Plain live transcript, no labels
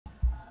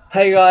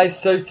Hey guys,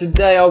 so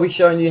today I'll be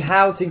showing you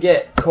how to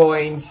get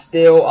coins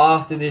still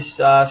after this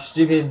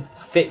stupid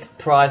fixed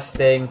price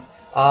thing.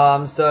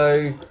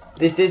 So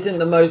this isn't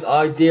the most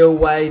ideal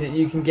way that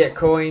you can get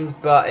coins,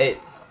 but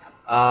it's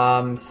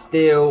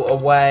still a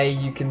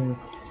way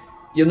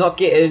you're not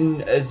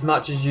getting as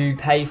much as you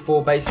pay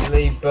for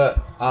basically, but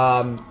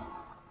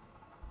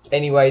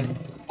anyway,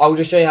 I'll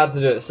just show you how to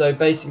do it. So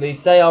basically,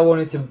 say I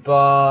wanted to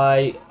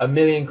buy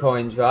 1,000,000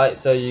 coins, right?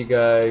 So you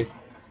go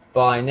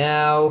buy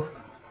now.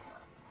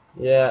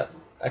 Yeah,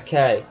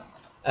 okay.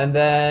 And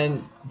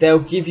then they'll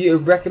give you a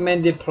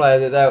recommended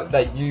player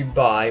that you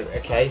buy,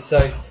 okay?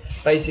 So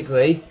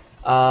basically,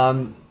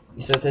 so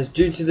it says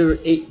due to the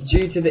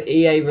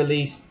EA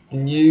release the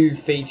new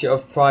feature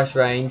of price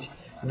range,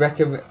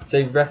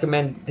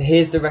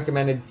 here's the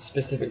recommended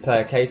specific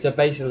player, okay? So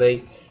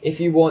basically,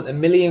 if you want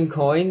 1,000,000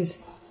 coins,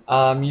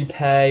 you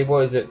pay,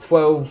 what is it,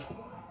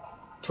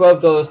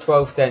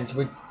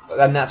 $12.12,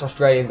 and that's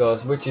Australian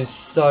dollars, which is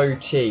so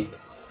cheap.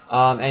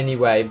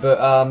 Anyway,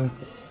 but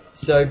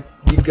so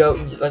you go,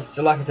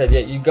 like I said, yeah,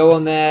 you go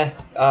on there,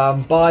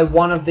 buy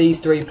one of these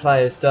three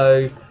players.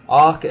 So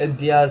Ark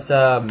Diaz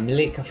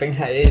Milik, I think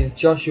that is,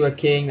 Joshua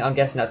King, I'm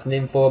guessing that's an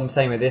inform,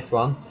 same with this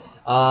one,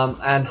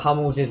 and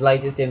Hummel's his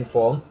latest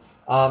inform,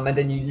 and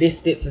then you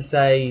list it for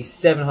say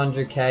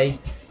 700k.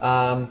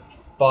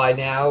 Buy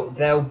now,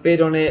 they'll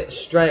bid on it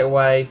straight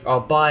away,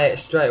 or buy it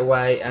straight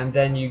away, and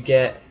then you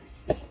get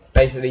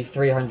basically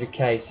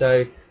 300k.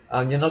 So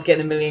you're not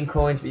getting 1,000,000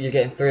 coins, but you're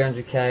getting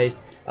 300k,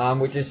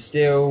 which is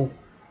still,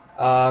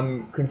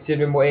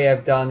 considering what you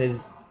have done, is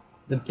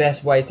the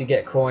best way to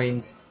get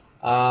coins.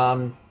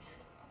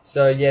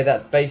 So yeah,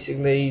 that's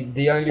basically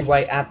the only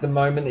way at the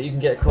moment that you can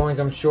get coins.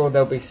 I'm sure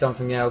there'll be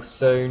something else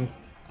soon.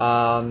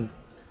 But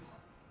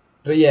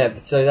yeah,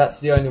 so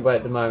that's the only way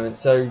at the moment.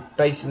 So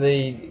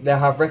basically, they'll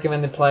have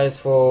recommended players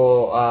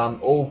for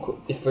all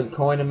different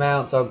coin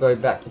amounts. I'll go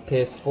back to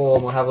PS4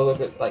 and we'll have a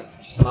look at like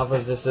some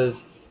others just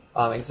as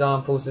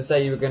examples. So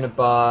say you were going to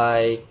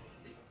buy,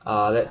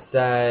 let's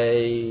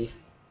say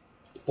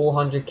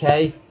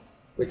 400k,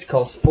 which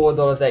costs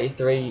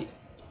 $4.83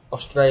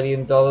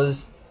 Australian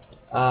dollars.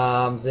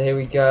 So here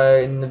we go.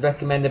 And the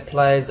recommended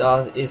players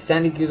is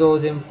Sandy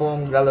Guzor's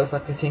inform. That looks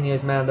like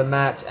Coutinho's man of the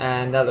match,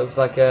 and that looks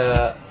like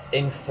a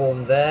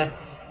inform there.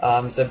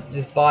 So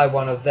just buy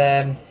one of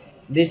them.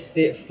 List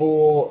it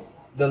for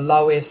the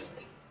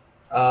lowest.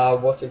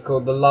 What's it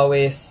called? The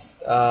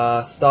lowest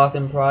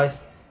starting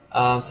price.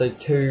 So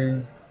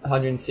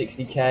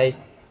 260k.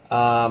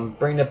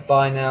 Bring the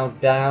buy now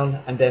down,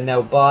 and then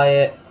they'll buy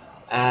it,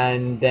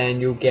 and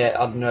then you'll get,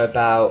 I don't know,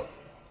 about,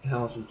 how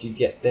much would you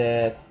get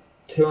there?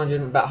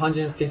 About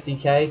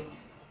 150k.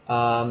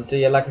 So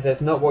yeah, like I said,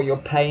 it's not what you're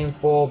paying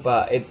for,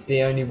 but it's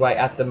the only way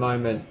at the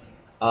moment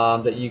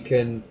that you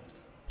can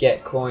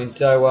get coins.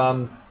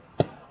 So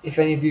if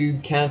any of you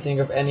can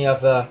think of any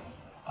other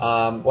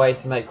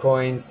ways to make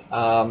coins,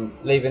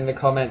 leave in the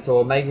comments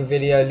or make a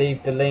video,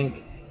 leave the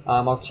link.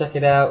 I'll check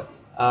it out.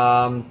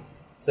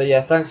 So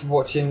yeah, thanks for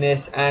watching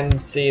this,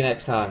 and see you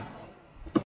next time.